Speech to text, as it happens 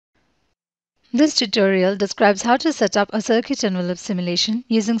This tutorial describes how to set up a circuit envelope simulation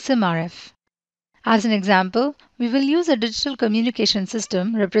using SimRF. As an example, we will use a digital communication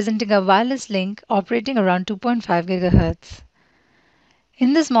system representing a wireless link operating around 2.5 GHz.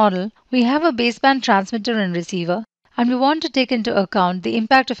 In this model, we have a baseband transmitter and receiver, and we want to take into account the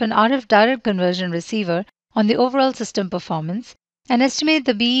impact of an RF direct conversion receiver on the overall system performance and estimate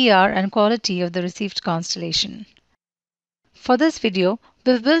the BER and quality of the received constellation. For this video,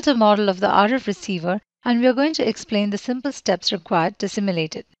 we've built a model of the RF receiver, and we are going to explain the simple steps required to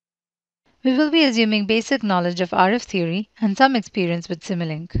simulate it. We will be assuming basic knowledge of RF theory and some experience with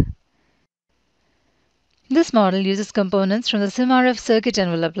Simulink. This model uses components from the SimRF circuit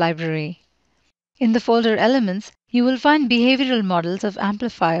envelope library. In the folder Elements, you will find behavioral models of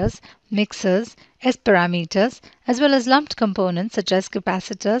amplifiers, mixers, S-parameters, as well as lumped components such as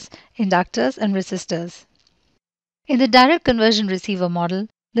capacitors, inductors, and resistors. In the direct conversion receiver model,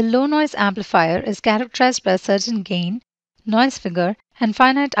 the low noise amplifier is characterized by a certain gain, noise figure, and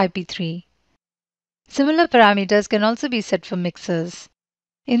finite IP3. Similar parameters can also be set for mixers.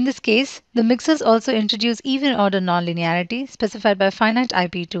 In this case, the mixers also introduce even order nonlinearity specified by finite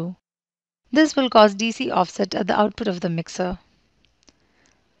IP2. This will cause DC offset at the output of the mixer.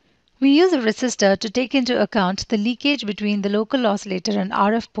 We use a resistor to take into account the leakage between the local oscillator and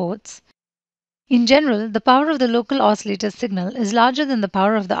RF ports. In general, the power of the local oscillator signal is larger than the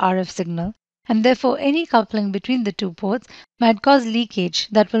power of the RF signal, and therefore any coupling between the two ports might cause leakage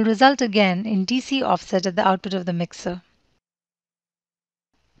that will result again in DC offset at the output of the mixer.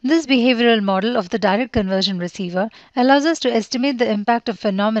 This behavioral model of the direct conversion receiver allows us to estimate the impact of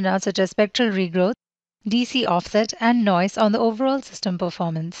phenomena such as spectral regrowth, DC offset, and noise on the overall system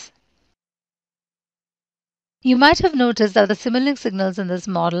performance. You might have noticed that the Simulink signals in this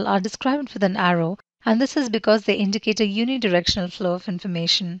model are described with an arrow, and this is because they indicate a unidirectional flow of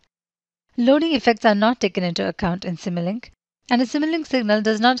information. Loading effects are not taken into account in Simulink, and a Simulink signal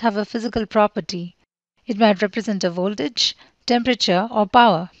does not have a physical property. It might represent a voltage, temperature, or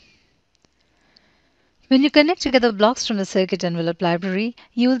power. When you connect together blocks from the circuit envelope library,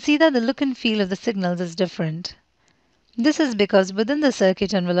 you will see that the look and feel of the signals is different. This is because within the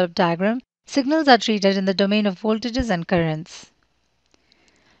circuit envelope diagram, signals are treated in the domain of voltages and currents.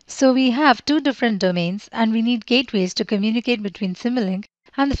 So we have two different domains, and we need gateways to communicate between Simulink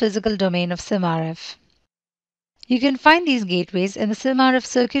and the physical domain of SimRF. You can find these gateways in the SimRF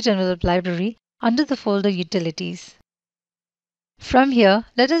circuit envelope library under the folder Utilities. From here,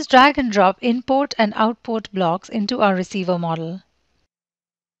 let us drag and drop in-port and out-port blocks into our receiver model.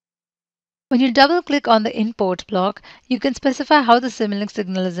 When you double-click on the in-port block, you can specify how the Simulink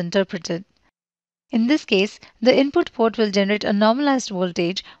signal is interpreted. In this case, the input port will generate a normalized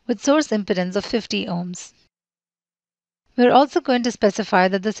voltage with source impedance of 50 ohms. We're also going to specify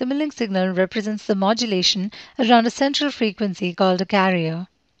that the Simulink signal represents the modulation around a central frequency called a carrier.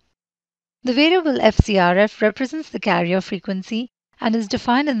 The variable FCRF represents the carrier frequency and is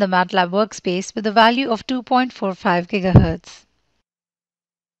defined in the MATLAB workspace with a value of 2.45 GHz.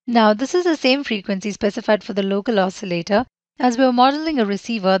 Now, this is the same frequency specified for the local oscillator, as we are modeling a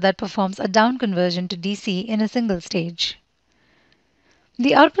receiver that performs a down conversion to DC in a single stage.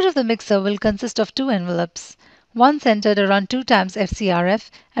 The output of the mixer will consist of two envelopes, one centered around 2 times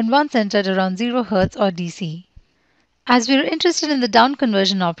FCRF and one centered around 0 Hz or DC. As we are interested in the down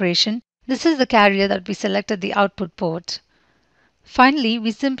conversion operation, this is the carrier that we select at the output port. Finally,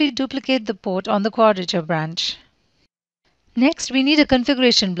 we simply duplicate the port on the quadrature branch. Next, we need a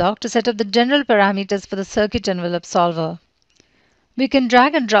configuration block to set up the general parameters for the circuit envelope solver. We can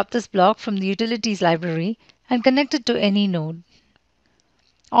drag and drop this block from the Utilities library and connect it to any node.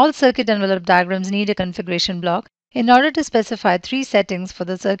 All circuit envelope diagrams need a configuration block in order to specify 3 settings for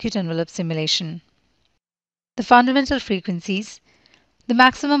the circuit envelope simulation: the fundamental frequencies, the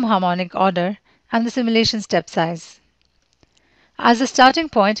maximum harmonic order, and the simulation step size. As a starting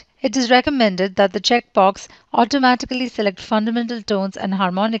point, it is recommended that the checkbox automatically select fundamental tones and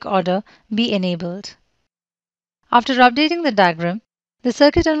harmonic order be enabled. After updating the diagram, the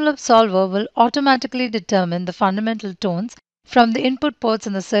circuit envelope solver will automatically determine the fundamental tones from the input ports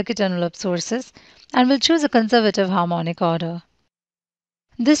in the circuit envelope sources and will choose a conservative harmonic order.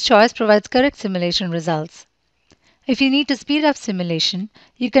 This choice provides correct simulation results. If you need to speed up simulation,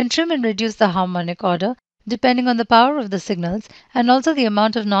 you can trim and reduce the harmonic order depending on the power of the signals and also the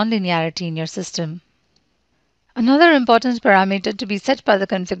amount of nonlinearity in your system. Another important parameter to be set by the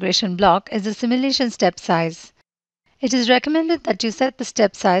configuration block is the simulation step size. It is recommended that you set the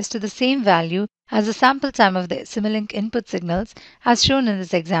step size to the same value as the sample time of the Simulink input signals as shown in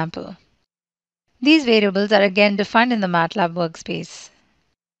this example. These variables are again defined in the MATLAB workspace.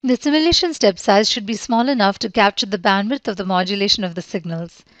 The simulation step size should be small enough to capture the bandwidth of the modulation of the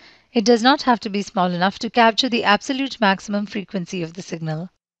signals. It does not have to be small enough to capture the absolute maximum frequency of the signal.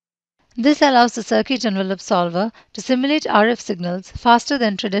 This allows the circuit envelope solver to simulate RF signals faster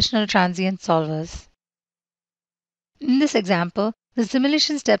than traditional transient solvers. In this example, the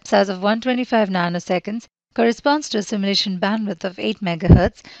simulation step size of 125 nanoseconds corresponds to a simulation bandwidth of 8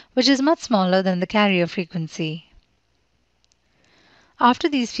 MHz, which is much smaller than the carrier frequency. After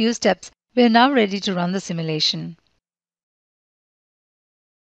these few steps, we are now ready to run the simulation.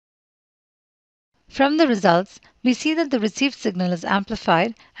 From the results, we see that the received signal is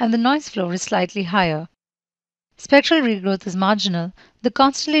amplified and the noise floor is slightly higher. Spectral regrowth is marginal, the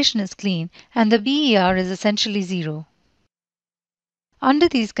constellation is clean, and the BER is essentially zero. Under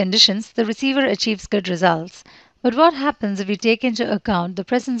these conditions, the receiver achieves good results. But what happens if we take into account the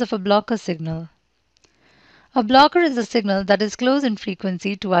presence of a blocker signal? A blocker is a signal that is close in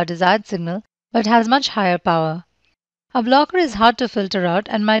frequency to our desired signal but has much higher power. A blocker is hard to filter out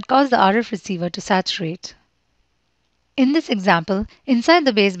and might cause the RF receiver to saturate. In this example, inside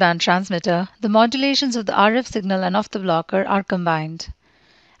the baseband transmitter, the modulations of the RF signal and of the blocker are combined.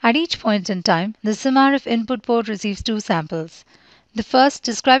 At each point in time, the SIMRF input port receives two samples. The first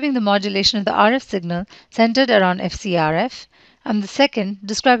describing the modulation of the RF signal centered around FCRF, and the second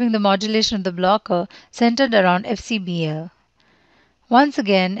describing the modulation of the blocker centered around FCBL. Once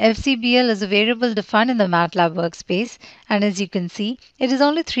again, FCBL is a variable defined in the MATLAB workspace, and as you can see, it is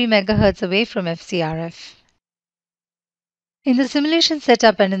only 3 MHz away from FCRF. In the simulation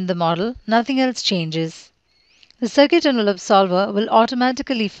setup and in the model, nothing else changes. The circuit envelope solver will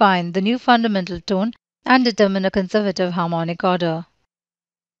automatically find the new fundamental tone and determine a conservative harmonic order.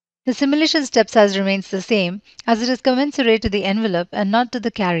 The simulation step size remains the same as it is commensurate to the envelope and not to the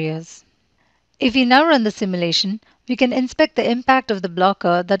carriers. If we now run the simulation, we can inspect the impact of the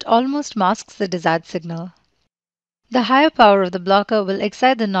blocker that almost masks the desired signal. The higher power of the blocker will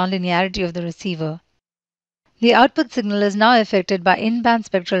excite the nonlinearity of the receiver. The output signal is now affected by in-band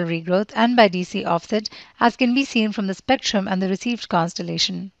spectral regrowth and by DC offset, as can be seen from the spectrum and the received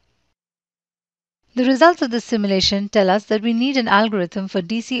constellation. The results of this simulation tell us that we need an algorithm for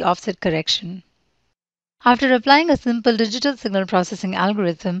DC offset correction. After applying a simple digital signal processing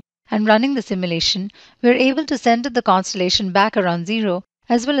algorithm and running the simulation, we are able to center the constellation back around zero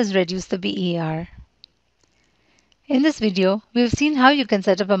as well as reduce the BER. In this video, we have seen how you can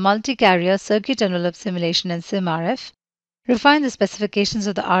set up a multi-carrier circuit envelope simulation in SIMRF, refine the specifications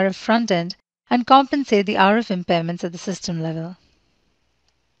of the RF front end, and compensate the RF impairments at the system level.